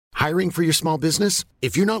Hiring for your small business?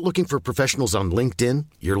 If you're not looking for professionals on LinkedIn,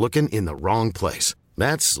 you're looking in the wrong place.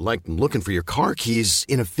 That's like looking for your car keys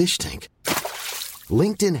in a fish tank.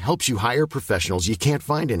 LinkedIn helps you hire professionals you can't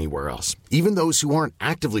find anywhere else, even those who aren't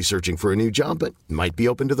actively searching for a new job but might be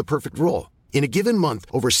open to the perfect role. In a given month,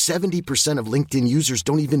 over 70% of LinkedIn users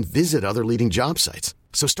don't even visit other leading job sites.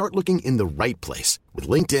 So start looking in the right place. With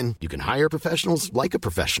LinkedIn, you can hire professionals like a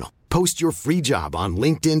professional. Post your free job on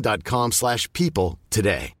linkedin.com/people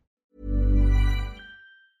today.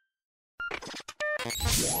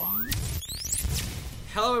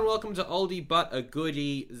 Hello and welcome to Oldie But a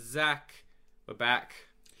Goodie. Zach, we're back.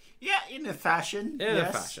 Yeah, in a fashion. In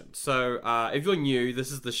a fashion. So, if you're new,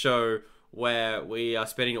 this is the show where we are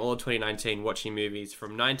spending all of 2019 watching movies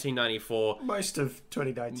from 1994. Most of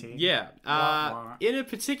 2019. Yeah. In a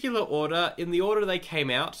particular order, in the order they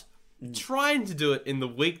came out, trying to do it in the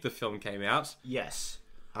week the film came out. Yes.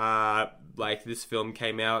 Like, this film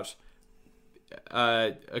came out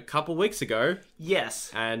a couple weeks ago. Yes.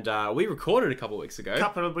 And we recorded a couple weeks ago. A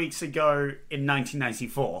couple of weeks ago in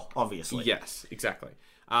 1994, obviously. Yes, exactly.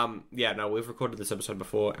 We've recorded this episode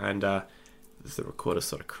before, and the recorder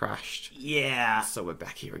sort of crashed. Yeah. So we're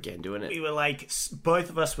back here again doing it. We were like, both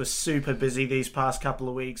of us were super busy these past couple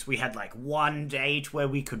of weeks. We had like one date where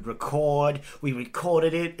we could record. We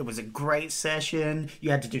recorded it. It was a great session.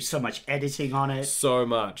 You had to do so much editing on it. So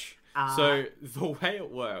much. So the way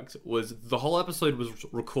it worked was the whole episode was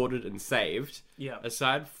recorded and saved. Yeah.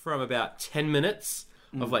 Aside from about 10 minutes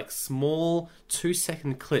of like small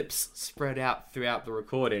 2-second clips spread out throughout the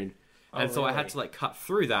recording. And so I had to like cut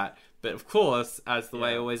through that. But of course, as the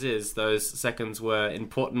way it always is, those seconds were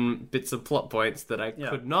important bits of plot points that I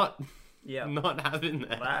could not have in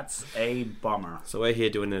there. That's a bummer. So we're here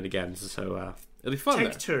doing it again. So it'll be fun.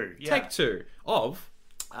 Take two. Yeah. Take two of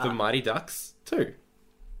The Mighty Ducks 2.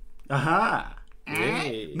 Aha.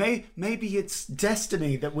 Hey. Maybe it's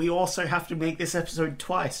destiny that we also have to make this episode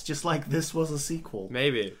twice, just like this was a sequel.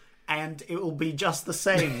 Maybe. And it will be just the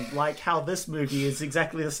same, like how this movie is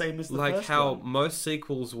exactly the same as the first one. Like how most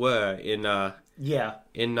sequels were in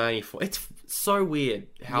 94. It's so weird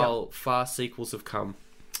how far sequels have come.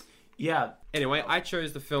 Yeah. Anyway, I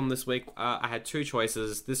chose the film this week. I had two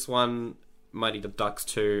choices. This one, Mighty Ducks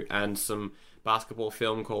 2, and some basketball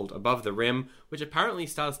film called Above the Rim, which apparently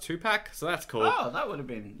stars Tupac, so that's cool. Oh, that would have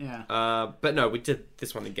been, But no, we did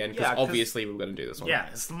this one again, because obviously we were going to do this one. Yeah,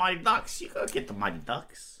 it's the Mighty Ducks. You gotta get the Mighty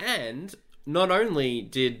Ducks. And not only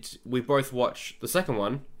did we both watch the second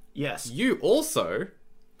one, yes, you also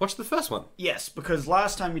watched the first one. Yes, because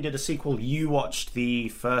last time we did a sequel, you watched the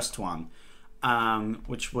first one,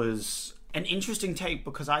 which was an interesting take,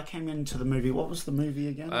 because I came into the movie... What was the movie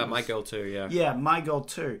again? My Girl 2, yeah. Yeah, My Girl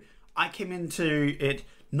 2. I came into it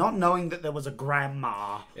not knowing that there was a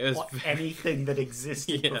grandma or anything that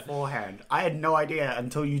existed beforehand. I had no idea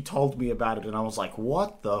until you told me about it, and I was like,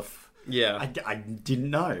 what the Yeah. I didn't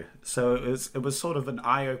know. So it was sort of an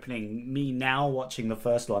eye-opening, me now watching the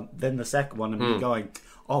first one, then the second one, and me going,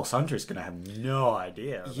 oh, Sandra's going to have no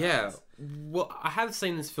idea. Yeah. Well, I have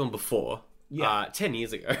seen this film before. Yeah. 10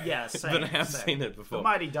 years ago. Yeah, same. But I have seen it before. The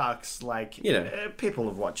Mighty Ducks, like, people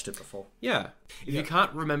have watched it before. Yeah. If you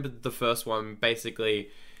can't remember the first one, basically,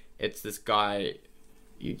 it's this guy,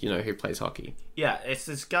 you know, who plays hockey. Yeah, it's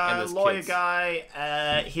this guy, lawyer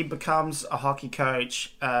guy. He becomes a hockey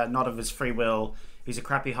coach, not of his free will. He's a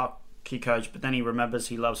crappy hockey coach, but then he remembers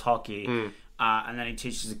he loves hockey. And then he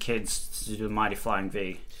teaches the kids to do the Mighty Flying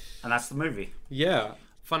V. And that's the movie. Yeah.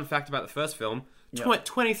 Fun fact about the first film.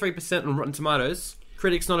 23% on Rotten Tomatoes.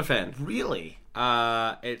 Critics not a fan. Really?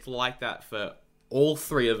 It's like that for all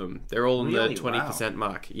three of them. They're all in the 20%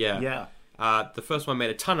 mark. Yeah. Yeah. The first one made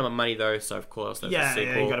a ton of money though, so of course there's a sequel.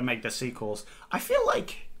 Yeah, you got to make the sequels. I feel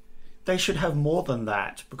like they should have more than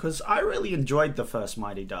that, because I really enjoyed the first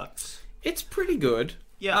Mighty Ducks. It's pretty good.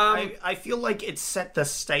 Yeah, I feel like it set the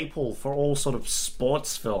staple for all sort of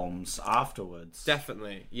sports films afterwards.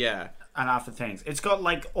 Definitely, yeah. And after things. It's got,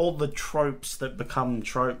 like, all the tropes that become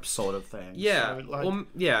tropes sort of things. Yeah, so, like...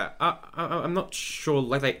 I'm not sure,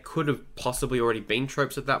 like, they could have possibly already been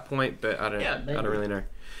tropes at that point, but I don't really know.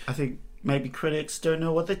 I think maybe critics don't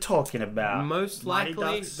know what they're talking about. Most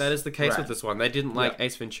likely, that is the case with this one. They didn't like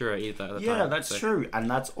Ace Ventura either at the time. Yeah, that's true.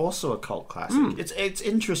 And that's also a cult classic. It's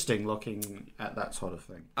interesting looking at that sort of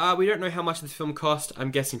thing. We don't know how much this film cost.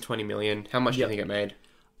 I'm guessing 20 million. How much do you think it made?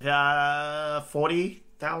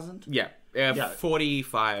 40,000? Yeah.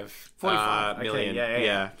 45 million. Okay,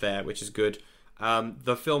 yeah, there, which is good.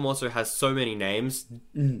 The film also has so many names.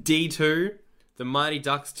 D2, The Mighty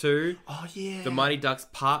Ducks 2, oh yeah, The Mighty Ducks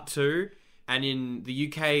Part 2, And in the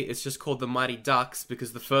UK, it's just called the Mighty Ducks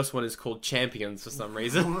because the first one is called Champions for some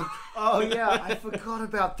reason. Oh, yeah, I forgot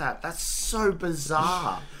about that. That's so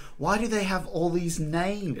bizarre. Why do they have all these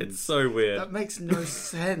names? It's so weird. That makes no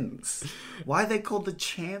sense. Why are they called the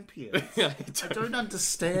Champions? I don't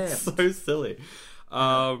understand. It's so silly.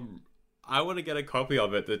 I want to get a copy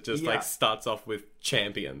of it that just like starts off with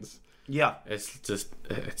Champions. Yeah.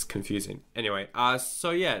 It's confusing. Anyway, so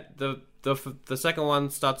yeah, the second one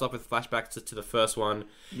starts off with flashbacks to the first one.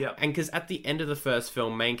 Yeah. And because at the end of the first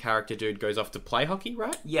film, main character dude goes off to play hockey,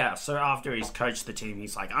 right? Yeah, so after he's coached the team,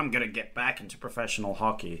 he's like, I'm going to get back into professional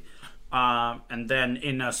hockey. And then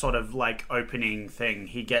in a sort of like opening thing,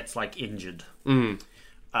 he gets like injured.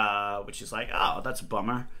 Which is like, oh, that's a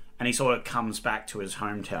bummer. And he sort of comes back to his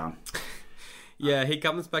hometown. Yeah, he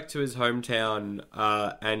comes back to his hometown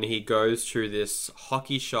and he goes through this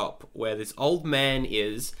hockey shop where this old man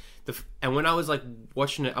is. And when I was like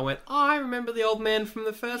watching it, I went, oh, I remember the old man from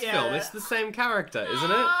the first film. It's the same character,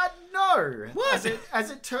 isn't it? No. What? As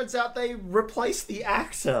it turns out, they replaced the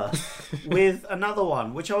actor with another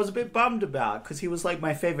one, which I was a bit bummed about because he was like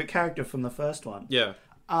my favorite character from the first one. Yeah.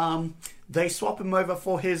 They swap him over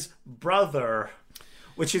for his brother,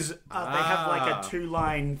 which is they have like a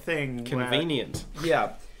 2-line thing. Convenient.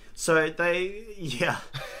 So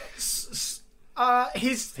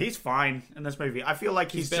he's fine in this movie. I feel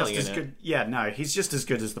like he's just as good. Yeah, no, he's just as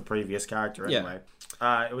good as the previous character anyway.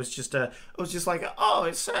 It was just like, oh,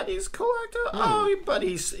 it's sad. He's a cool actor. Oh, but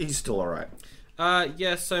he's still alright.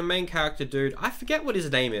 So main character dude, I forget what his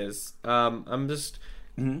name is. I'm just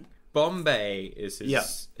Bombay is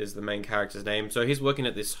the main character's name. So he's working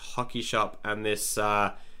at this hockey shop, and this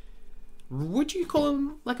would you call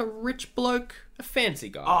him like a rich bloke, a fancy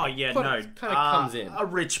guy? Oh yeah, kind of comes in a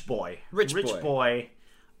rich boy, rich boy,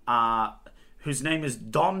 whose name is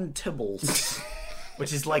Don Tibbles,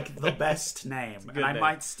 which is like the best name, and I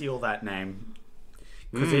might steal that name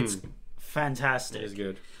because it's fantastic. It is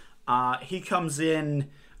good. He comes in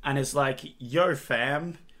and is like, "Yo,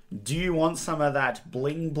 fam, do you want some of that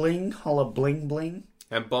bling bling? Holla bling bling."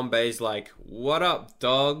 And Bombay's like, "What up,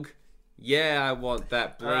 dog? Yeah, I want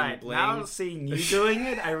that bling right, bling." Now seeing you doing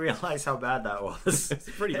it, I realize how bad that was. It's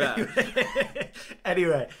pretty bad.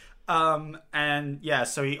 Anyway, and yeah,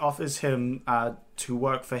 so he offers him to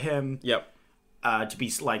work for him. Yep. To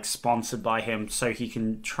be like sponsored by him, so he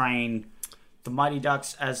can train the Mighty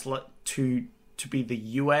Ducks as to be the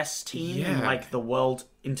US team in like the World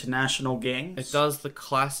International Games. It does the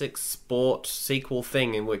classic sport sequel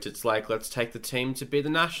thing in which it's like, let's take the team to be the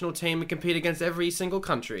national team and compete against every single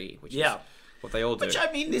country, which is what they all do. Which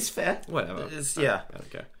I mean is fair. Whatever. Okay.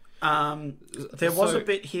 Okay. There was a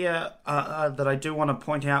bit here that I do want to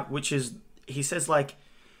point out, which is he says like,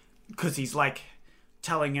 because he's like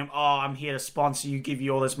telling him, "Oh, I'm here to sponsor you, give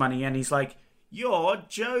you all this money," and he's like, "You're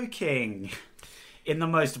joking." In the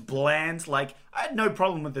most bland, like, I had no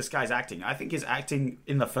problem with this guy's acting. I think his acting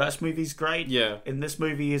in the first movie is great. Yeah. In this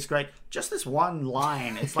movie is great. Just this one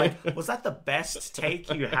line. It's like, was that the best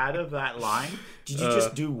take you had of that line? Did you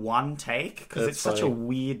just do one take? Because it's such a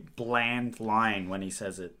weird, bland line when he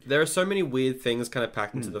says it. There are so many weird things kind of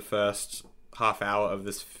packed into the first half hour of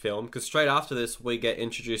this film. Because straight after this, we get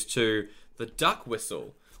introduced to the duck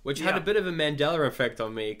whistle, which had a bit of a Mandela effect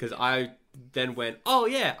on me. Because I then went, oh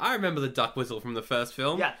yeah, I remember the duck whistle from the first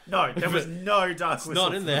film. Yeah, no, there was no duck whistle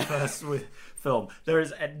not in from there. the first film. There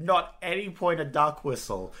is at not any point a duck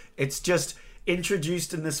whistle. It's just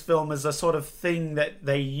introduced in this film as a sort of thing that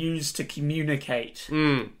they use to communicate,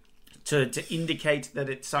 to indicate that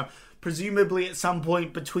it's presumably at some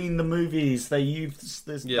point between the movies they use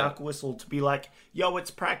this duck whistle to be like, yo, it's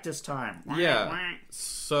practice time. Yeah.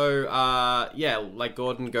 So, like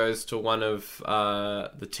Gordon goes to one of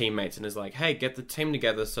the teammates and is like, hey, get the team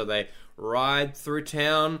together. So they ride through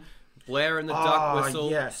town, blaring the duck whistle.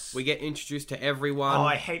 Yes. We get introduced to everyone. Oh,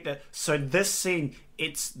 I hate that. So this scene,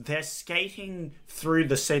 they're skating through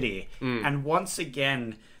the city, and once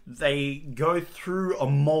again, they go through a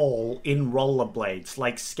mall in rollerblades,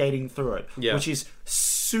 like skating through it, which is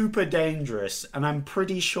super dangerous. And I'm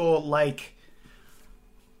pretty sure, like,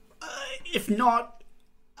 if not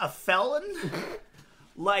a felon,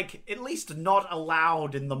 like, at least not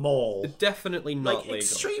allowed in the mall. Definitely not like, legal.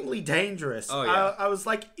 Extremely dangerous. Oh, yeah. I was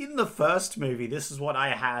like, in the first movie, this is what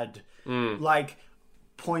I had, like,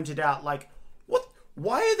 pointed out, like, what?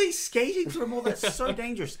 Why are they skating through a mall? That's so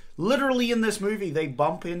dangerous. Literally in this movie, they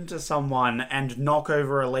bump into someone and knock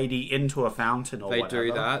over a lady into a fountain or whatever. They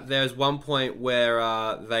do that. There's one point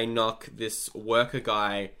where they knock this worker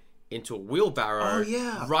guy into a wheelbarrow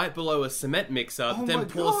right below a cement mixer, then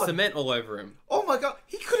pour cement all over him. Oh my god,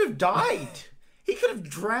 he could have died. He could have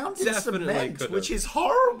drowned in Definitely cement, could have. which is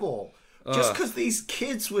horrible. Just because these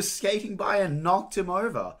kids were skating by and knocked him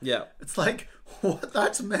over. Yeah. It's like, what?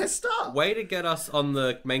 That's messed up. Way to get us on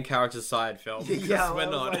the main character's side, Phil. Yeah, we're I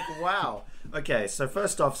was not. like, wow. Okay, so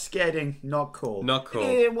first off, skating, not cool. Not cool.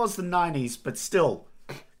 It was the 90s, but still.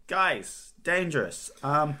 Guys, dangerous.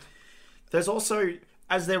 There's also,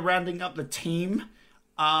 as they're rounding up the team,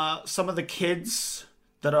 some of the kids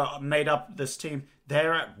that are made up this team,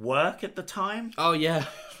 they're at work at the time. Oh, yeah.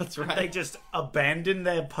 That's right. They just abandon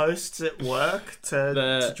their posts at work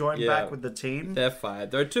to join back with the team. They're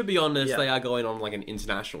fired. Though, to be honest, Yeah. they are going on like an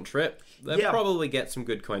international trip. They'll probably get some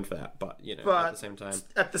good coin for that, but, at the same time.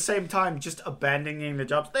 At the same time, just abandoning the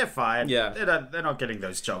jobs, they're fired. Yeah. They're not getting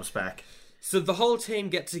those jobs back. So the whole team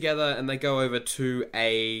get together and they go over to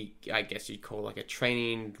I guess you'd call like a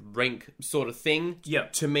training rink sort of thing.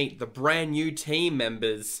 Yep. To meet the brand new team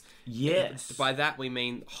members. Yes. By that we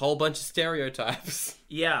mean a whole bunch of stereotypes.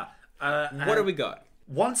 Yeah. What do we got?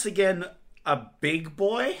 Once again, a big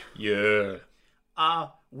boy, Yeah.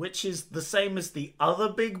 which is the same as the other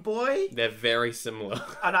big boy. They're very similar.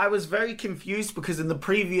 And I was very confused because in the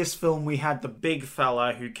previous film we had the big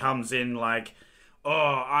fella who comes in like,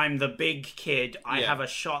 oh, I'm the big kid. I have a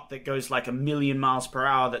shot that goes like 1,000,000 miles per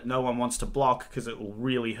hour that no one wants to block because it will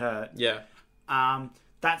really hurt. Yeah.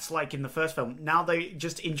 That's like in the first film. Now they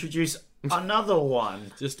just introduce another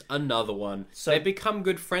one. Just another one. So they become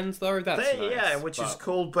good friends though. That's nice. Yeah, which is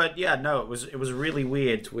cool. But yeah, no, it was really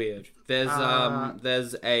weird. Weird. There's a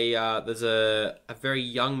very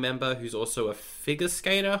young member who's also a figure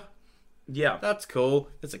skater. Yeah. That's cool.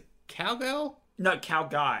 There's a cowgirl. No, cow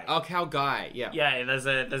guy. Oh, cow guy. Yeah. Yeah, there's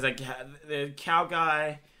a cow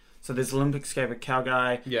guy. So there's Olympic skater cow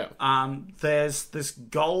guy. Yeah. There's this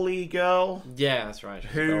goalie girl Yeah, that's right.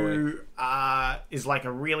 who is like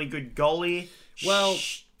a really good goalie. Well,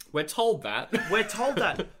 we're told that. We're told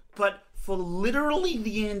that, but for literally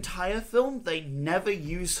the entire film, they never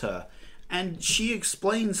use her. And she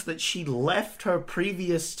explains that she left her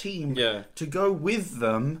previous team to go with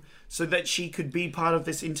them so that she could be part of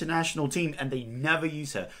this international team, and they never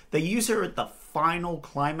use her. They use her at the final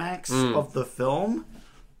climax of the film,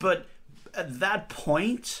 but at that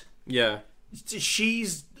point, her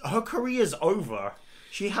career's over.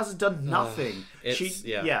 She hasn't done nothing.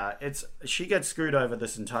 She gets screwed over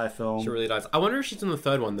this entire film. She really does. I wonder if she's in the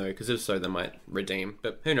third one though, because if so, they might redeem.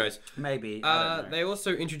 But who knows? Maybe. I don't know. They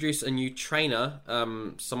also introduce a new trainer,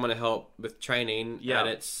 someone to help with training. Yeah. And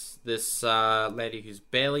it's this lady who's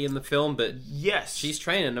barely in the film, but yes, she's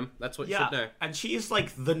training them. That's what you should know. And she is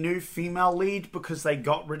like the new female lead because they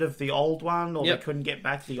got rid of the old one, or they couldn't get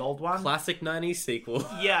back the old one. Classic 90s sequel.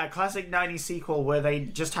 Yeah, classic 90s sequel where they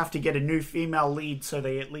just have to get a new female lead so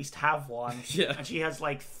they at least have one. Yeah. And she has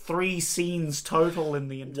like 3 scenes total in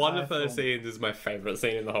the entire One of her film. scenes is my favourite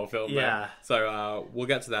scene in the whole film. Yeah. So we'll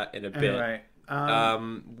get to that in a bit. Anyway,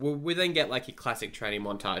 we then get like your classic training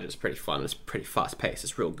montage. It's pretty fun. It's pretty fast paced.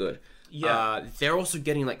 It's real good. Yeah. They're also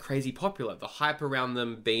getting like crazy popular. The hype around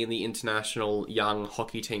them being the international young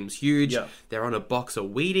hockey team's huge. Yeah. They're on a box of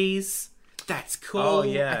Wheaties. That's cool. Oh,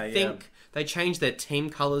 yeah, I think they changed their team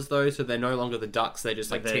colours though, so they're no longer the Ducks. They're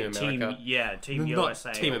just like Team America. Team Not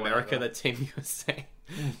USA. Team or America. whatever. They're Team USA.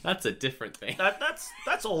 That's a different thing.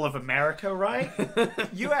 That's all of America, right?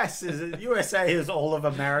 USA is all of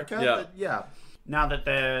America. Yeah. But yeah. Now that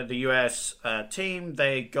they're the US team,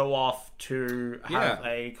 they go off to have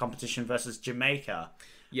a competition versus Jamaica.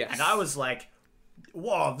 Yes. And I was like,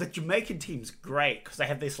 whoa, the Jamaican team's great because they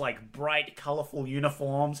have this like bright, colorful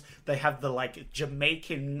uniforms. They have the like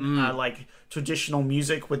Jamaican like traditional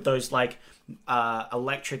music with those like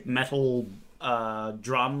electric metal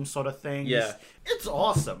drum sort of things. Yeah. It's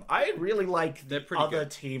awesome. I really like the pretty other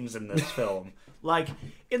good. teams in this film. Like,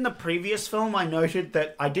 in the previous film, I noted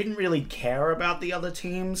that I didn't really care about the other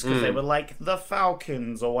teams because they were like the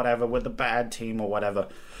Falcons or whatever, were the bad team or whatever.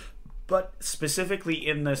 But specifically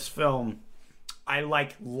in this film, I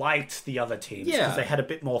liked the other teams because they had a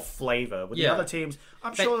bit more flavor. With the other teams,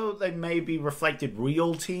 I'm sure they maybe reflected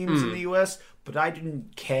real teams in the US, but I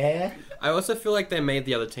didn't care. I also feel like they made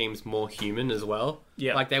the other teams more human as well.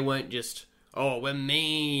 Yeah. Like they weren't just, oh, we're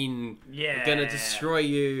mean. Yeah. We're gonna destroy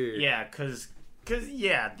you. Yeah, because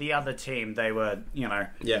the other team, they were,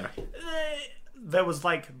 Yeah. there was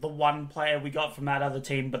like the one player we got from that other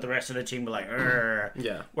team, but the rest of the team were like, "Urgh."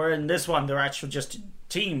 Yeah. Where in this one, they're actually just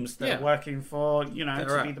teams that are working for,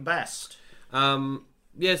 to be the best.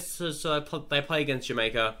 Yes, so they play against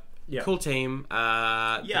Jamaica. Yeah. Cool team.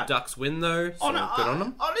 The Ducks win though, so good on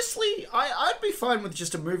them. Honestly, I'd be fine with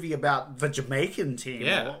just a movie about the Jamaican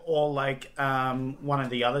team or like one of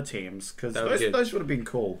the other teams, because those would have been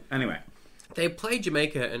cool. Anyway. they play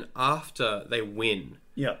Jamaica, and after they win,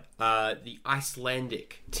 Yep. The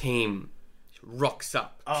Icelandic team rocks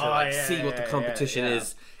up to yeah, see what the competition yeah.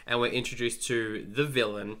 is, and we're introduced to the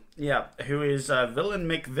villain. Yeah, who is Villain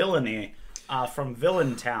McVillainy from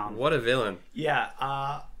Villain Town. What a villain! Yeah,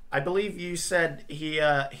 I believe you said he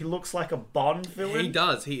looks like a Bond villain. He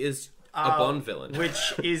does. He is a Bond villain,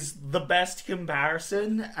 which is the best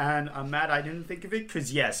comparison. And I'm mad I didn't think of it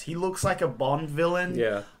because yes, he looks like a Bond villain.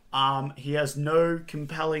 Yeah. He has no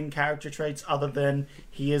compelling character traits other than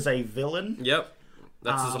he is a villain. Yep.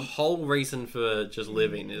 That's his whole reason for just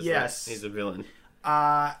living. Is yes. that he's a villain.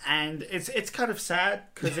 And it's kind of sad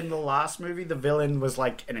because in the last movie the villain was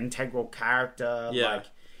like an integral character. Yeah. Like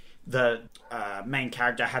the main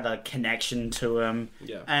character had a connection to him.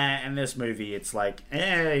 Yeah. And in this movie it's like,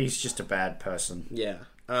 he's just a bad person. Yeah.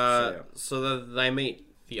 So they meet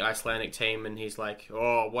the Icelandic team, and he's like,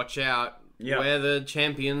 "Oh, watch out! Yeah. We're the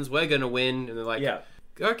champions. We're gonna win." And they're like, Yeah.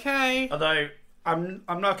 "Okay." Although I'm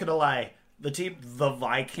not gonna lie, the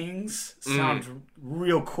Vikings sounds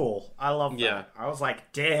real cool. I love that. Yeah. I was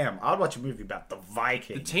like, damn, I'd watch a movie about the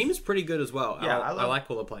Vikings. The team is pretty good as well. Yeah, I like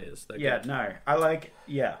all the players. They're Yeah, good. no, I like.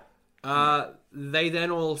 Yeah. They then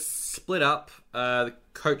all split up. The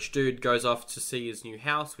coach dude goes off to see his new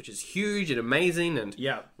house, which is huge and amazing. And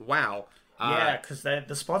Yeah. wow. Yeah, because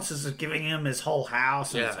the sponsors are giving him his whole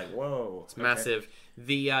house, and it's Yeah. like, whoa, It's massive.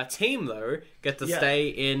 The team though get to Yeah. stay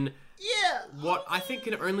in Yeah, what I think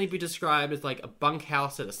can only be described as like a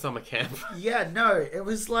bunkhouse at a summer camp. yeah, no, it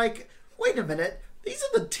was like, wait a minute, these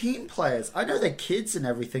are the team players. I know they're kids and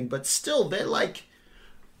everything, but still, they're like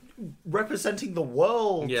representing the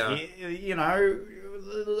world. Yeah. You know,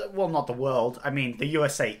 well, not the world. I mean, the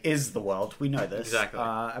USA is the world. We know this. Exactly.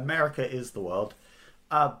 America is the world.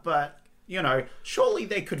 But you know, surely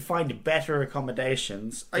they could find better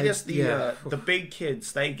accommodations. I guess the big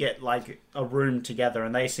kids, they get like a room together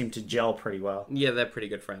and they seem to gel pretty well. Yeah, they're pretty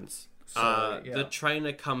good friends. yeah. The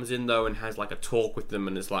trainer comes in though and has like a talk with them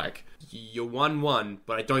and is like, "You're 1-1,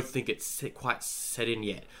 but I don't think it's quite set in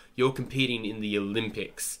yet. You're competing in the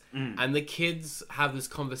Olympics." And the kids have this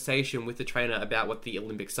conversation with the trainer about what the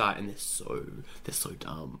Olympics are, and they're so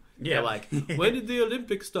dumb. Yeah. They're like, "When did the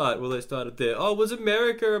Olympics start?" Well, they started there. "Oh, was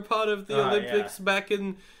America a part of the Olympics back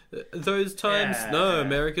in those times?" Yeah. No,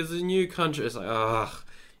 America's a new country. It's like, ugh.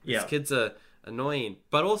 Yeah. These kids are annoying,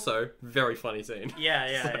 but also very funny scene.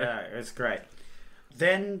 Yeah, it's great.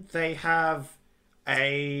 Then they have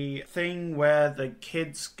a thing where the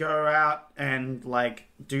kids go out and like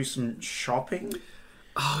do some shopping.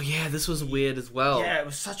 Oh yeah, this was weird as well. Yeah, it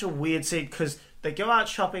was such a weird scene because they go out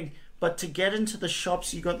shopping, but to get into the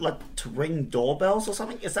shops, you got like to ring doorbells or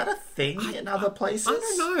something. Is that a thing in other places? I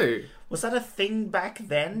don't know. Was that a thing back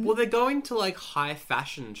then? Well, they're going to like high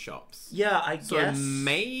fashion shops. Yeah, I So guess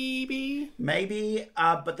maybe.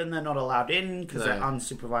 but then they're not allowed in because No. they're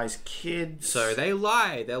unsupervised kids. So they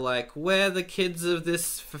lie. They're like, "We're the kids of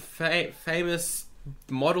this famous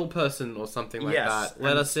model person or something like Yes, that.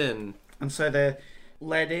 Let us in." And so they're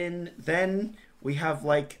let in. Then we have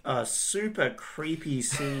like a super creepy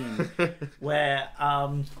scene where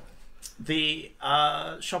the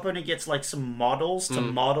shop owner gets like some models to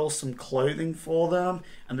model some clothing for them,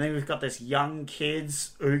 and then we've got this young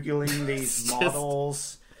kids oogling these just-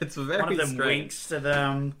 models. It's very One of them strange. winks to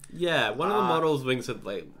them. Yeah, one of the models winks at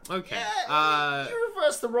like, okay. You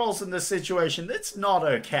reverse the roles in this situation. It's not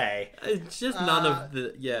okay. It's just none of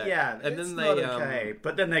the Yeah, and it's then not they okay.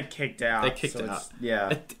 But then they're kicked out. they kicked so out.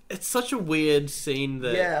 Yeah. It's such a weird scene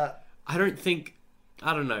that Yeah. I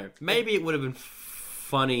don't know. Maybe it would have been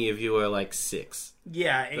funny if you were like 6.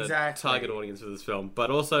 Yeah, The exactly. target audience for this film, but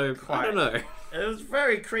also I don't know. It was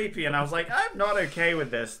very creepy, and I was like, I'm not okay with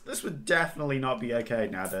this. This would definitely not be okay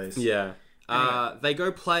nowadays. Yeah. They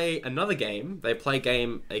go play another game. They play a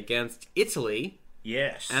game against Italy,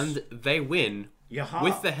 Yes. and they win Yaha.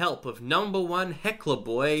 with the help of number 1 heckler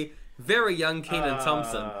boy, very young Kenan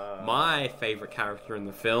Thompson, my favorite character in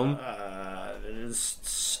the film. His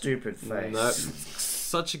stupid face. No,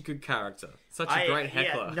 such a good character, such a great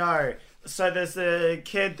heckler. Yeah, no. So there's a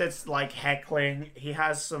kid that's like heckling. He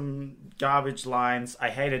has some garbage lines.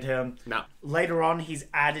 I hated him. No. Later on, he's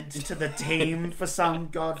added to the team for some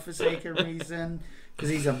godforsaken reason because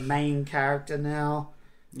he's a main character now.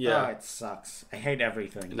 Yeah. Oh, it sucks. I hate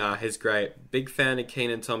everything. Nah, he's great. Big fan of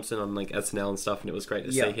Kenan Thompson on like SNL and stuff, and it was great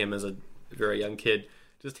to Yeah. see him as a very young kid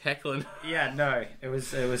just heckling. Yeah, no, it was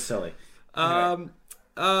silly.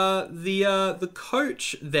 The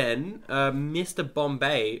coach then, Mr.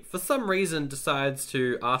 Bombay, for some reason decides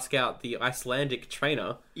to ask out the Icelandic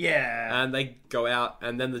trainer, Yeah. and they go out,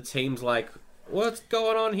 and then the team's like, what's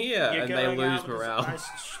going on here? You're and they going lose out with morale. this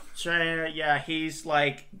ice trainer. Yeah, he's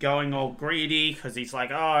like going all greedy because he's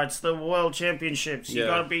like, oh, it's the World Championships. You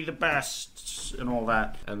gotta be the best and all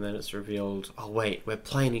that. And then it's revealed, oh wait, we're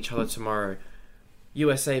playing each other tomorrow.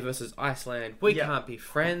 USA versus Iceland. We can't be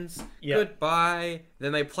friends. Goodbye.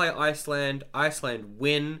 Then they play Iceland. Iceland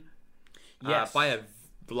win by a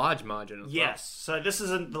large margin as well. So this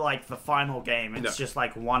isn't like the final game. It's just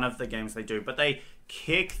like one of the games they do. But they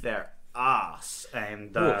kick their ass.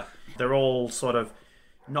 And they're all sort of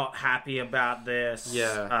not happy about this.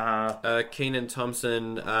 Kenan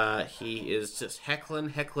Thompson, he is just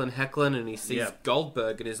heckling. And he sees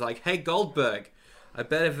Goldberg and is like, hey, Goldberg. I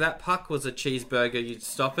bet if that puck was a cheeseburger, you'd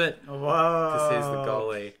stop it. Whoa. Because he's the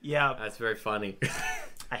goalie. Yeah. That's very funny.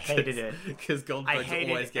 I hated it. Because Goldberg's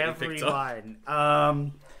always getting picked line.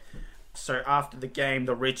 So after the game,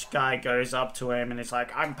 the rich guy goes up to him and is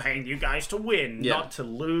like, I'm paying you guys to win, not to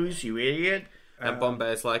lose, you idiot. And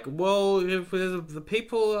Bombay's like, well, if the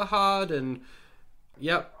people are hard and...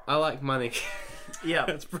 Yep, I like money. Yeah.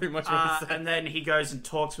 That's pretty much what he said. And then he goes and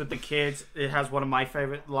talks with the kids. It has one of my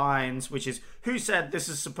favorite lines, which is, who said this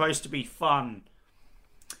is supposed to be fun?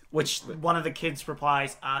 Which one of the kids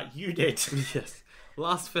replies, you did. Yes.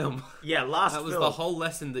 Last film. Yeah, last film. That was the whole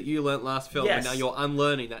lesson that you learnt last film, and now you're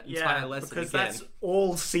unlearning that entire lesson because again. that's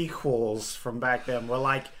all sequels from back then. We're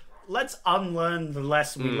like, let's unlearn the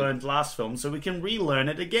lesson we learned last film so we can relearn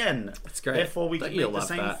it again. It's great. Therefore, we can make the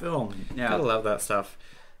same film. Yeah. Gotta love that stuff.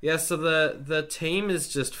 Yeah, so the team is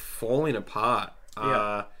just falling apart.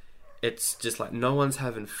 It's just like no one's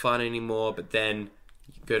having fun anymore, but then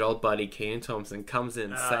good old buddy Kenan Thompson comes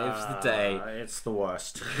in and saves the day. It's the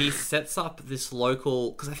worst. He sets up this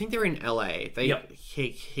local... Because I think they're in LA.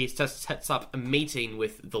 He sets up a meeting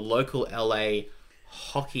with the local LA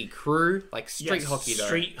hockey crew. Like street hockey, though.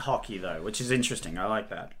 Street hockey, though, which is interesting. I like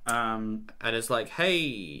that. And it's like,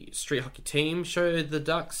 hey, street hockey team, show the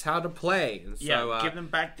Ducks how to play. And so, give them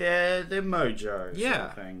back their mojo. Yeah. Sort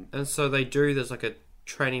of thing. And so they do. There's like a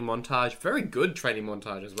training montage. Very good training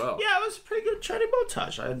montage as well. Yeah, it was a pretty good training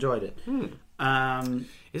montage. I enjoyed it.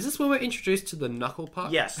 Is this where we're introduced to the knuckle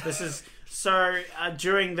puck? Yes, this is... So,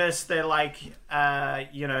 during this, they're like,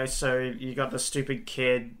 so you got the stupid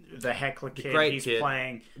kid, the heckler kid, he's kid.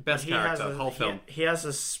 Playing. Best character, whole film. He has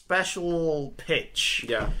a special pitch,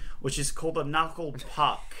 which is called the knuckle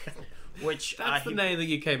puck, which... That's the name that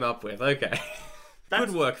you came up with, okay.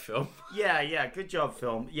 Good work, film. Yeah, good job,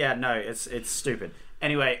 film. Yeah, no, it's stupid.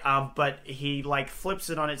 Anyway, but he, like, flips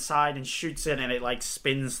it on its side and shoots it, and it, like,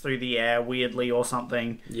 spins through the air weirdly or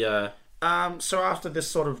something. Yeah. So after this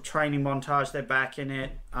sort of training montage, they're back in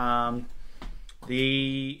it.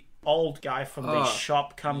 The old guy from the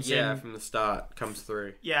shop comes in. Yeah, from the start, comes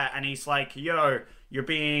through. Yeah, and he's like, yo, you're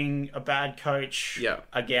being a bad coach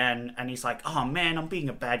again. And he's like, oh man, I'm being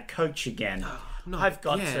a bad coach again. I've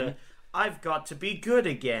got to be good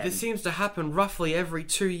again. This seems to happen roughly every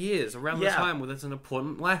 2 years, around the time where there's an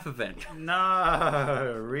important life event.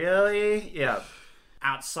 No, really? Yeah.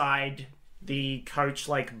 Outside... The coach,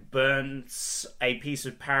 like, burns a piece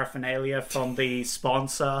of paraphernalia from the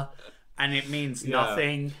sponsor, and it means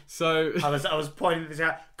nothing. So... I was pointing this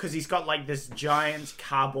out, because he's got, like, this giant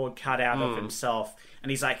cardboard cutout of himself, and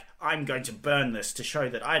he's like, I'm going to burn this to show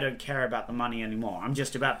that I don't care about the money anymore. I'm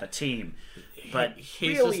just about the team. But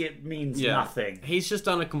it means nothing. He's just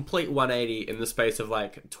done a complete 180 in the space of,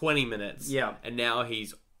 like, 20 minutes. Yeah. And now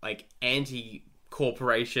he's, like,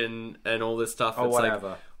 anti-corporation and all this stuff. Or it's whatever.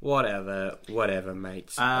 Like, whatever, mate.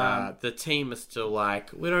 The team is still like,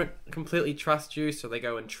 we don't completely trust you, so they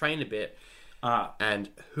go and train a bit. And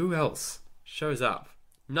who else shows up?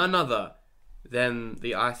 None other than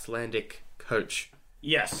the Icelandic coach.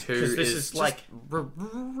 Yes, who because this is like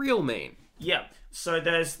real mean. Yeah. So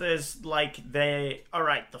there's like all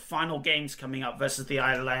right, the final game's coming up versus the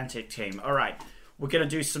Icelandic team. All right, we're gonna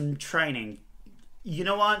do some training. You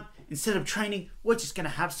know what? Instead of training, we're just going to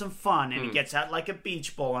have some fun. And he gets out like a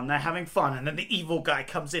beach ball and they're having fun. And then the evil guy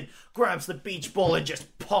comes in, grabs the beach ball and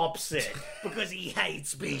just pops it. Because he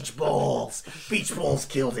hates beach balls. Beach balls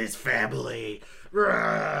killed his family.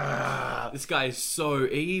 This guy is so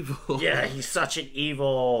evil. Yeah, he's such an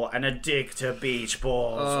evil and a dick to beach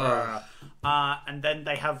balls. And then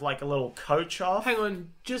they have like a little coach off. Hang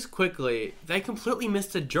on, just quickly. They completely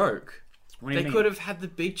missed a joke. They mean? could have had the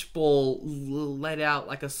beach ball let out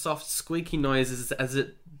like a soft squeaky noise as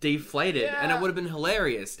it deflated, and it would have been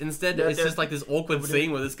hilarious. Instead, it's just like this awkward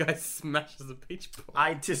scene where this guy smashes a beach ball.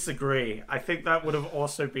 I disagree. I think that would have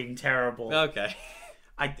also been terrible. Okay.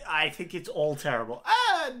 I think it's all terrible.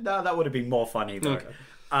 No, that would have been more funny though. Okay.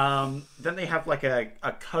 Then they have like a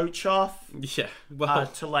coach off. Yeah, well,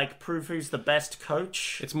 to like prove who's the best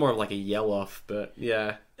coach. it's more of like a yell off, but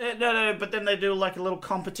yeah. No, but then they do like a little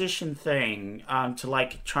competition thing to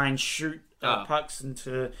like try and shoot pucks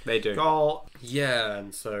into They do. goal. Yeah,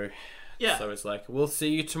 and so it's like, we'll see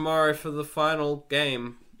you tomorrow for the final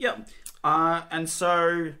game. Yep. And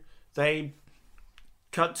so they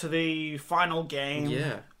cut to the final game.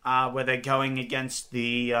 Yeah. Where they're going against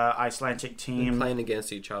the Icelandic team. Playing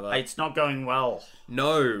against each other. It's not going well.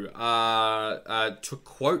 No. To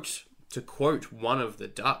quote one of the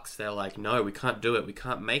Ducks, they're like, no, we can't do it. We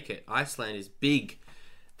can't make it. Iceland is big.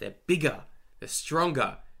 They're bigger. They're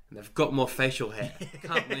stronger. And they've got more facial hair.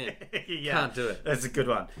 Can't win. Can't do it. That's a good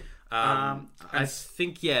one. I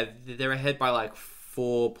think, they're ahead by like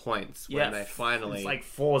 4 points when they finally... It's like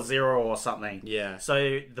 4-0 or something. Yeah.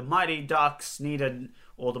 So the Mighty Ducks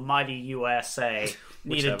or the Mighty USA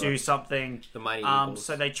need to do something. The Mighty Eagles.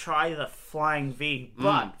 So they try the Flying V,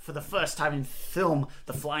 but for the first time in film,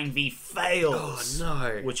 the Flying V fails. Oh,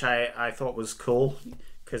 no. Which I thought was cool,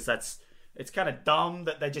 because it's kind of dumb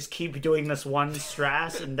that they just keep doing this one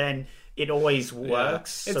strat and then it always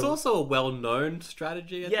works. Yeah. It's also a well-known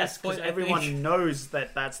strategy at this point. Yes, because everyone knows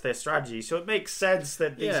that that's their strategy. So it makes sense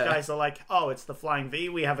that these guys are like, oh, it's the Flying V,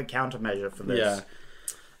 we have a countermeasure for this. Yeah.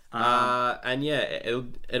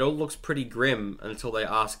 It all looks pretty grim until they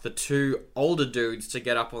ask the two older dudes to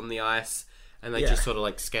get up on the ice, and they just sort of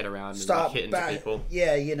like skate around and like, hit into people.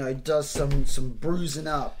 Yeah, does some bruising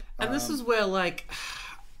up. And this is where, like...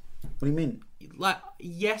 What do you mean? Like,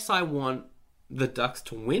 yes, I want the Ducks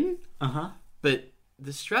to win, but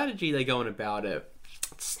the strategy they're going about it,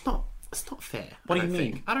 it's not fair. What do you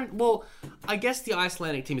mean? Well, I guess the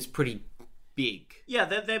Icelandic team is pretty big. Yeah,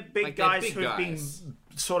 they're big Like, guys big who've guys. been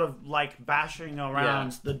sort of like bashing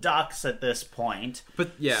around the Ducks at this point.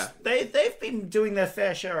 But yeah, they've been doing their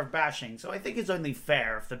fair share of bashing, so I think it's only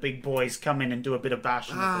fair if the big boys come in and do a bit of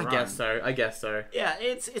bashing. I guess so. Yeah,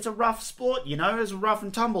 it's a rough sport, it's rough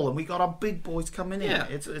and tumble, and we got our big boys coming in. Yeah.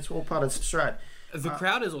 It's all part of the strat. The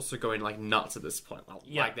crowd is also going like nuts at this point.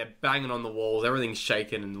 Like they're banging on the walls, everything's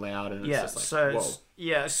shaking and loud, and it's just like,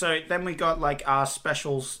 whoa. So then we got like our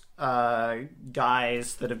specials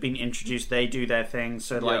guys that have been introduced. They do their thing.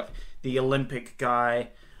 So like the Olympic guy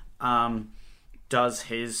does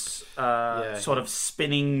his sort of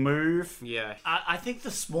spinning move. Yeah. I think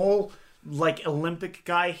the small like Olympic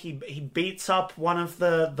guy, he beats up one of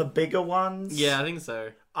the bigger ones. Yeah, I think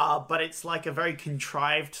so. But it's like a very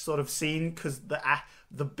contrived sort of scene because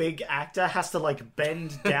the big actor has to like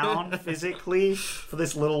bend down physically for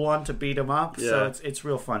this little one to beat him up. Yeah. So it's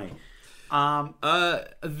real funny.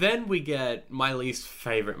 Then we get my least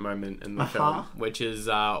favorite moment in the film, which is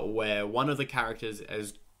where one of the characters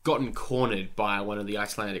has gotten cornered by one of the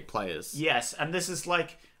Icelandic players. Yes, and this is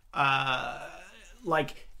like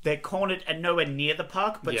they're cornered and nowhere near the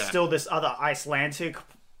puck, but still this other Icelandic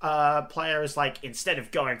player is like, instead of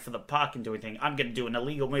going for the puck and doing anything, I'm going to do an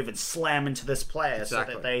illegal move and slam into this player so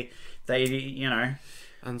that they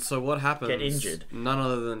And so what happens? Get injured. None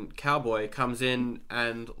other than Cowboy comes in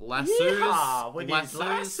and lassos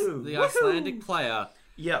the Icelandic player.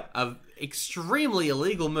 Yeah, an extremely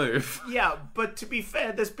illegal move. Yeah, but to be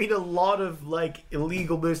fair, there's been a lot of like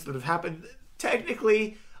illegal moves that have happened.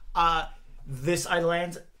 Technically, this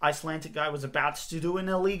Icelandic guy was about to do an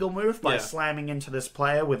illegal move by slamming into this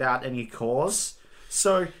player without any cause.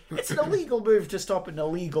 So it's an illegal move to stop an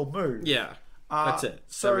illegal move. Yeah. That's it.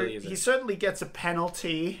 So really he certainly gets a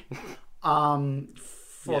penalty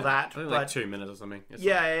for that. I think like 2 minutes or something.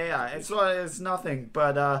 It's nothing.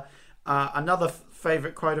 But another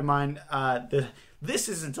favourite quote of mine, this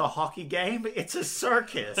isn't a hockey game, it's a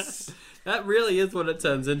circus. That really is what it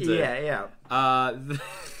turns into. Yeah.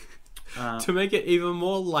 To make it even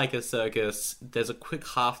more like a circus, there's a quick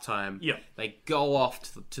halftime. Yeah. They go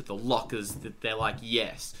off to the lockers. They're like,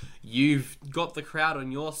 yes, you've got the crowd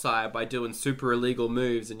on your side by doing super illegal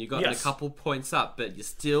moves, and you got a couple points up, but you're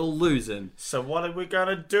still losing. So what are we going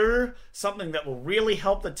to do? Something that will really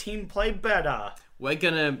help the team play better. We're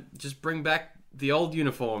going to just bring back the old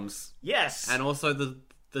uniforms. Yes. And also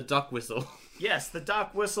the duck whistle. Yes, the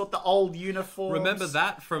duck whistle, the old uniforms. Remember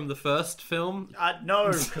that from the first film?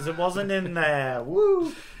 No, because it wasn't in there.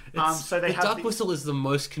 Woo! So they the have duck whistle is the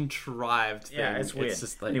most contrived thing. Yeah, it's weird. It's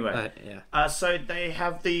just like, anyway, so they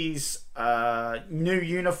have these new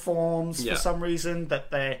uniforms for some reason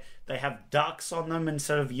that they have ducks on them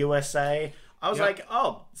instead of USA. I was like,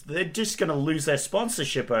 oh, they're just going to lose their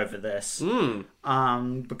sponsorship over this.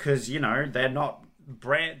 Because, they're not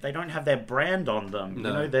they don't have their brand on them.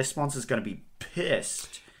 No. Their sponsor's going to be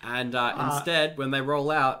pissed. And instead, when they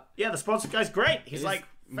roll out... Yeah, the sponsor guy's great. He's like,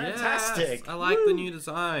 fantastic. Yes, I like the new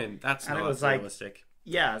design. That's And it not was like- realistic.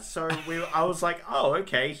 Yeah, so I was like, oh,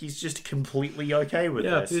 okay, he's just completely okay with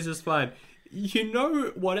Yeah, this. this is fine. You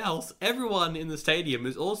know what else? Everyone in the stadium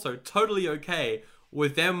is also totally okay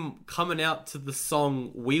with them coming out to the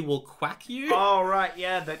song "We Will Quack You." Oh, right,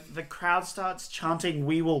 yeah, the crowd starts chanting,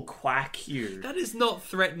 "We will quack you." That is not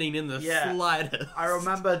threatening in the slightest. I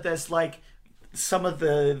remember there's like some of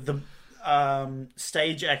the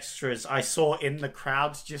stage extras I saw in the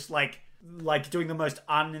crowds just like doing the most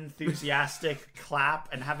unenthusiastic clap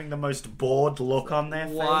and having the most bored look on their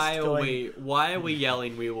face. Why are we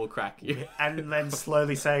yelling "We will crack you"? And then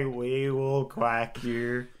slowly saying, "We will quack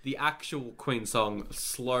you." The actual Queen song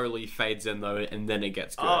slowly fades in though, and then it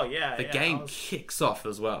gets good. Oh, yeah, the yeah, game kicks off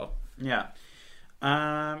as well. Yeah.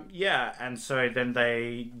 Yeah, and so then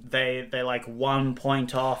they like 1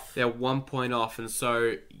 point off. They're 1 point off, and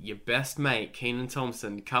so your best mate Kenan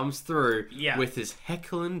Thompson comes through with his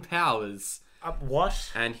heckling powers.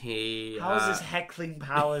 What? And he... How does his heckling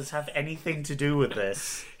powers have anything to do with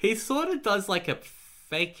this? He sort of does like a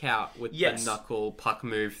fake out with the knuckle puck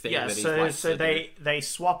move thing that he's like so they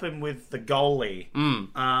swap him with the goalie.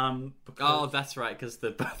 Oh, that's right, because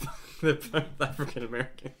they're both African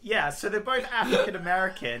American. Yeah, so they're both African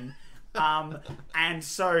American. And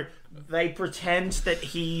so they pretend that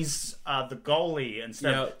he's the goalie and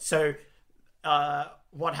stuff. Yep. So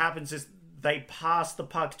what happens is they pass the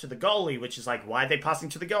puck to the goalie, which is like, why are they passing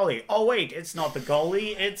to the goalie? Oh, wait, it's not the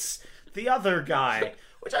goalie, it's the other guy.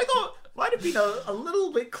 Which I thought might have been a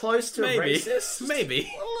little bit close to racist. Maybe. A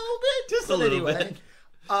little bit. Just a little bit.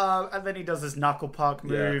 And then he does his knuckle puck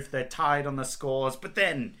move. Yeah. They're tied on the scores. But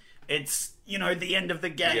then it's, the end of the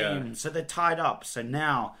game. Yeah. So they're tied up. So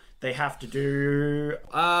now they have to do...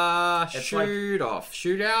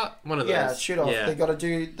 Shootout? One of those. Yeah, shoot off. Yeah. They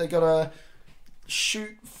gotta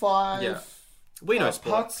shoot 5 We know sports.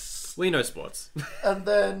 Pucks. We know sports. And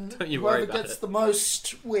then whoever gets the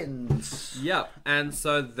most wins. Yep. And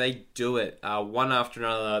so they do it. One after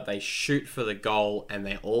another. They shoot for the goal and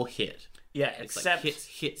they all hit. Yeah, it's except... like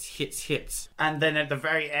hits. And then at the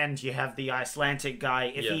very end, you have the Icelandic guy.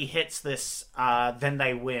 If he hits this, then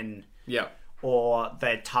they win. Yeah. Or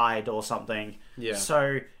they're tied or something. Yeah.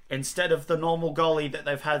 So instead of the normal goalie that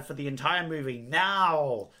they've had for the entire movie,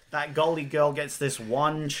 now that goalie girl gets this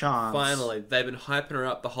one chance. Finally, they've been hyping her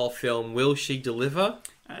up the whole film. Will she deliver?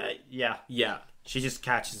 Yeah. Yeah. She just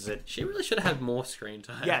catches it. She really should have had more screen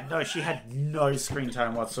time. Yeah, no, she had no screen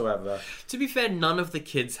time whatsoever. To be fair, none of the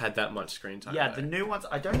kids had that much screen time. Yeah, the new ones,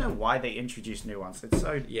 I don't know why they introduced new ones. It's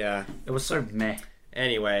so... Yeah. It was so meh.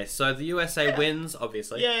 Anyway, so the USA wins,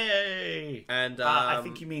 obviously. Yay! And I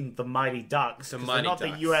think you mean the Mighty Ducks. They're not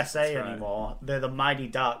the USA anymore. They're the Mighty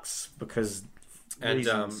Ducks because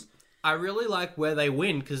reasons. I really like where they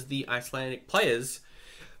win because the Icelandic players,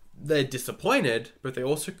 they're disappointed, but they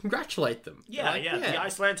also congratulate them. Yeah, The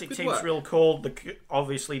Icelandic team's real cool.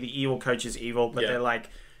 Obviously, the evil coach is evil, but they're like,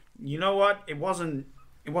 you know what? It wasn't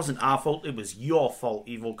our fault. It was your fault,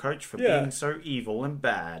 evil coach, for being so evil and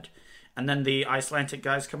bad. And then the Icelandic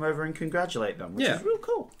guys come over and congratulate them, which is real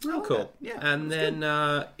cool. Real cool. Yeah. And then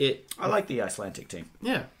I like the Icelandic team.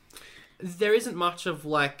 Yeah. There isn't much of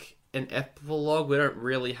like an epilogue. We don't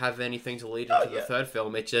really have anything to lead into the third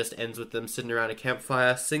film. It just ends with them sitting around a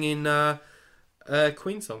campfire singing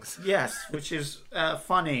Queen songs. Yes, which is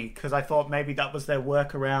funny because I thought maybe that was their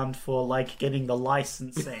workaround for like getting the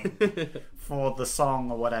licensing for the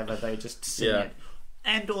song or whatever. They just sing it.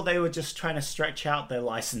 And or they were just trying to stretch out their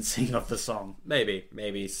licensing of the song.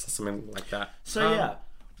 Maybe something like that. So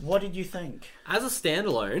what did you think? As a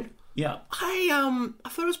standalone, I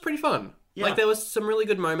thought it was pretty fun. Yeah. Like there was some really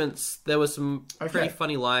good moments. There were some pretty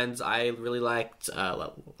funny lines. I really liked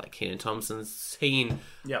like Kenan Thompson's scene.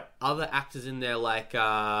 Yep. Other actors in there like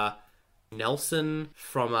Nelson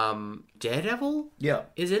from Daredevil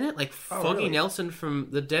is in it. Like Foggy Nelson from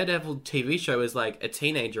the Daredevil TV show is like a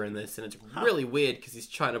teenager in this, and it's really weird because he's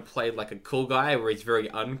trying to play like a cool guy where he's very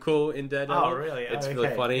uncool in Daredevil. Oh, really? It's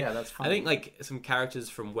really funny. Yeah, that's funny. I think like some characters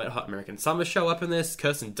from Wet Hot American Summer show up in this.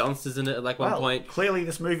 Kirsten Dunst is in it at like one point. Clearly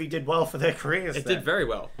this movie did well for their careers. It did very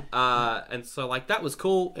well. And so like that was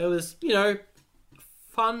cool. It was,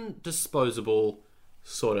 fun, disposable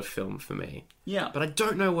sort of film for me. Yeah. But I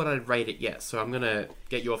don't know what I'd rate it yet, so I'm going to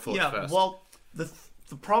get your thoughts first. Well, the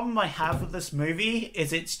problem I have with this movie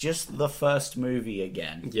is it's just the first movie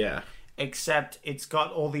again. Yeah. Except it's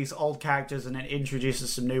got all these old characters and it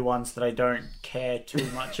introduces some new ones that I don't care too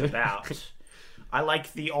much about. I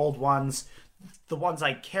like the old ones. The ones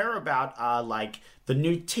I care about are like the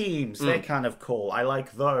new teams. They're kind of cool. I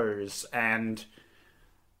like those, and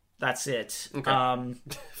that's it. Okay.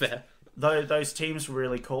 Fair. those teams were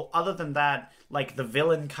really cool. Other than that, like, the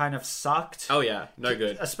villain kind of sucked. Oh yeah, no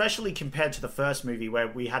good. Especially compared to the first movie where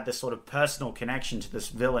we had this sort of personal connection to this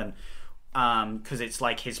villain, because it's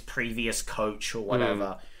like his previous coach or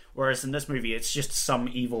whatever. Whereas in this movie, it's just some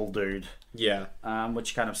evil dude. Yeah.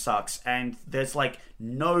 Which kind of sucks. And there's like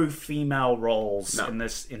no female roles in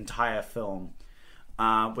this entire film,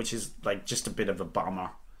 which is like just a bit of a bummer.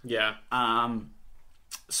 Yeah.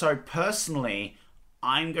 So personally,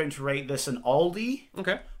 I'm going to rate this an oldie.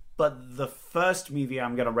 Okay. But the first movie,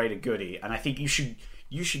 I'm going to rate a goodie. And I think you should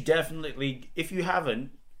definitely, if you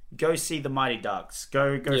haven't, go see The Mighty Ducks.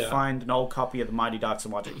 Go find an old copy of The Mighty Ducks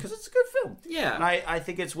and watch it, because it's a good film. Yeah. And I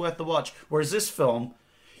think it's worth the watch. Whereas this film,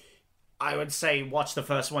 I would say watch the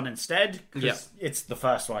first one instead, because it's the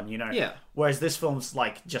first one, you know? Yeah. Whereas this film's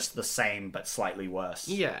like just the same, but slightly worse.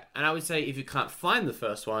 Yeah, and I would say if you can't find the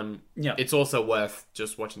first one, it's also worth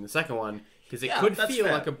just watching the second one, because it could feel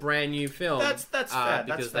like a brand new film. That's fair.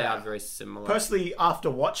 Because they are very similar. Personally, after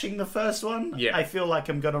watching the first one, I feel like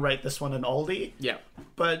I'm going to rate this one an oldie. Yeah.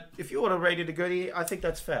 But if you want to rate it a goodie, I think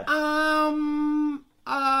that's fair. I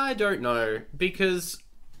don't know, because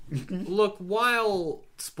look, while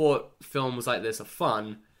sport films like this are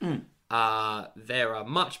fun, there are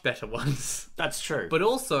much better ones. That's true. But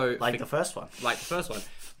also like the first one.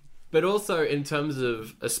 But also, in terms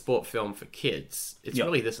of a sport film for kids, it's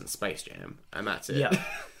really this and Space Jam, and that's it. Yeah,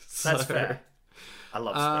 that's fair. I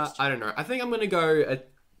love Space Jam. I don't know. I think I'm going to go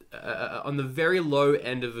on the very low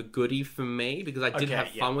end of a goodie for me, because I did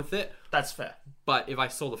have fun with it. That's fair. But if I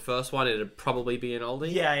saw the first one, it'd probably be an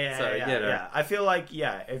oldie. Yeah. I feel like,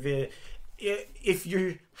 if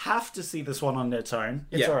you have to see this one on its own,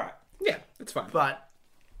 it's alright. Yeah, it's fine. But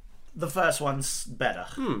the first one's better.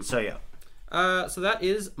 So, yeah. So that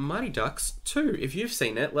is Mighty Ducks 2. If you've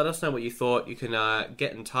seen it, let us know what you thought. You can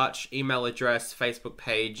get in touch. Email address, Facebook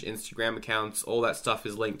page, Instagram accounts, all that stuff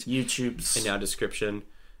is linked YouTube's in our description.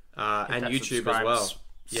 And YouTube as well.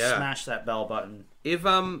 Yeah. Smash that bell button. If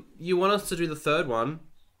you want us to do the third one,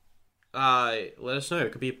 let us know.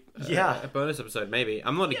 It could be a bonus episode, maybe.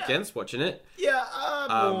 I'm not against watching it. Yeah,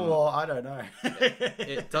 I don't know.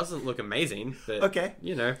 It doesn't look amazing, but okay.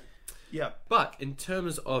 You know. Yeah. But in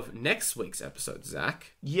terms of next week's episode,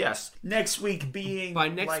 Zach. Yes. Next week being... By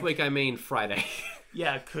next week, I mean Friday.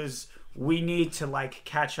 Yeah, because we need to,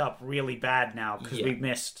 catch up really bad now, because we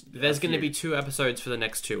missed... There's going to be 2 episodes for the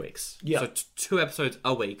next 2 weeks. Yeah. So 2 episodes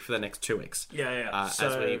a week for the next 2 weeks. Yeah.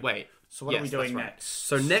 As we wait. So what are we doing next?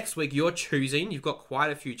 So next week, you're choosing. You've got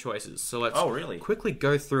quite a few choices. So let's really? quickly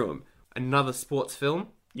go through them. Another sports film.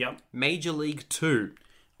 Yep. Major League 2.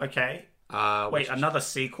 Okay. Wait, another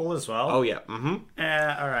sequel as well? Oh, yeah. Mm-hmm.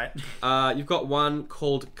 All right. You've got one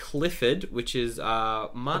called Clifford, which is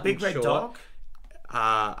Martin The Big Red Short. Dog?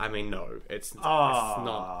 I mean, no. It's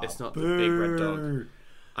not the Big Red Dog.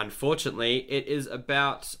 Unfortunately, it is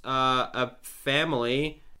about a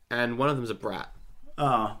family, and one of them's a brat.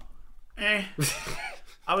 Oh. I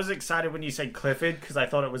was excited when you said Clifford, because I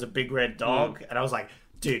thought it was a Big Red Dog, and I was like...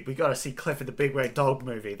 Dude, we gotta see Clifford the Big Red Dog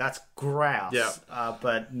movie. That's grouse. Yeah.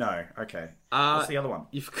 But no. Okay. What's the other one?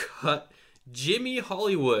 You've got Jimmy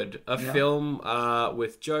Hollywood, a film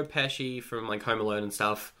with Joe Pesci from Home Alone and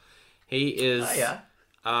stuff. He is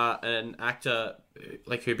an actor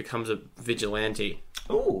who becomes a vigilante.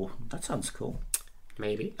 Oh, that sounds cool.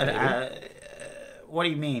 Maybe. What do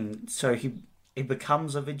you mean? So he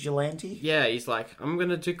becomes a vigilante? Yeah, he's like, I'm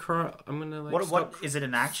gonna do crime. I'm gonna what is it?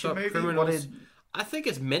 An action movie? I think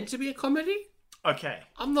it's meant to be a comedy. Okay.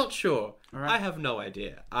 I'm not sure. Right. I have no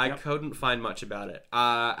idea. I couldn't find much about it.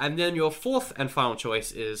 And then your fourth and final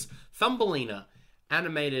choice is Thumbelina,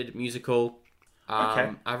 animated musical.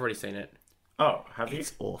 Okay. I've already seen it. Oh, have you?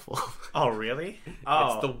 It's awful. Oh, really?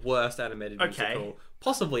 Oh. It's the worst animated musical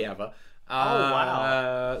possibly ever.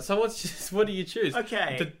 Wow. So what do you choose?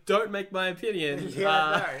 Okay. Don't make my opinion.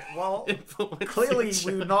 No. Well, clearly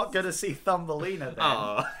we're not going to see Thumbelina then.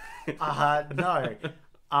 Oh. No.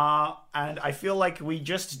 And I feel like we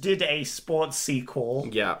just did a sports sequel.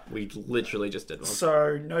 Yeah, we literally just did one.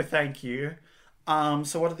 So, no thank you.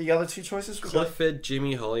 So what are the other 2 choices? Clifford,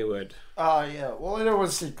 Jimmy Hollywood. Yeah. Well, I don't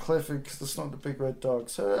want to see Clifford because it's not the Big Red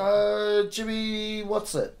Dog. So, Jimmy,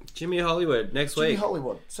 what's it? Jimmy Hollywood, next week. Jimmy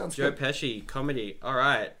Hollywood. Sounds Joe good. Pesci, comedy. All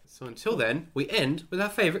right. So until then, we end with our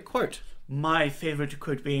favourite quote. My favourite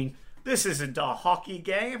quote being, "This isn't a hockey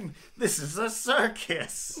game. This is a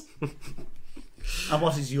circus." And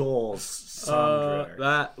what is yours, Sandro?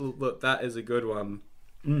 That is a good one.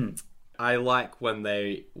 I like when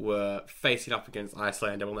they were facing up against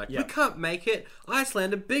Iceland and were like, we can't make it.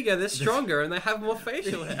 Iceland are bigger, they're stronger, and they have more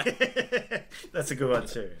facial hair. That's a good one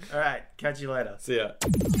too. All right, catch you later. See ya.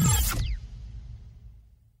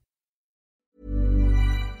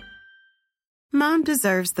 Mom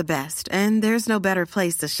deserves the best, and there's no better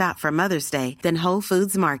place to shop for Mother's Day than Whole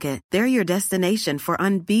Foods Market. They're your destination for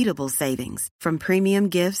unbeatable savings, from premium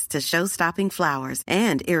gifts to show-stopping flowers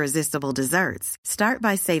and irresistible desserts. Start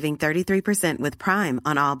by saving 33% with Prime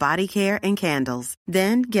on all body care and candles.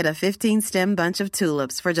 Then get a 15-stem bunch of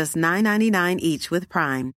tulips for just $9.99 each with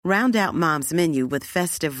Prime. Round out Mom's menu with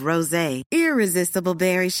festive rosé, irresistible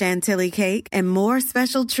berry chantilly cake, and more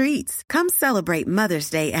special treats. Come celebrate Mother's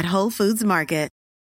Day at Whole Foods Market.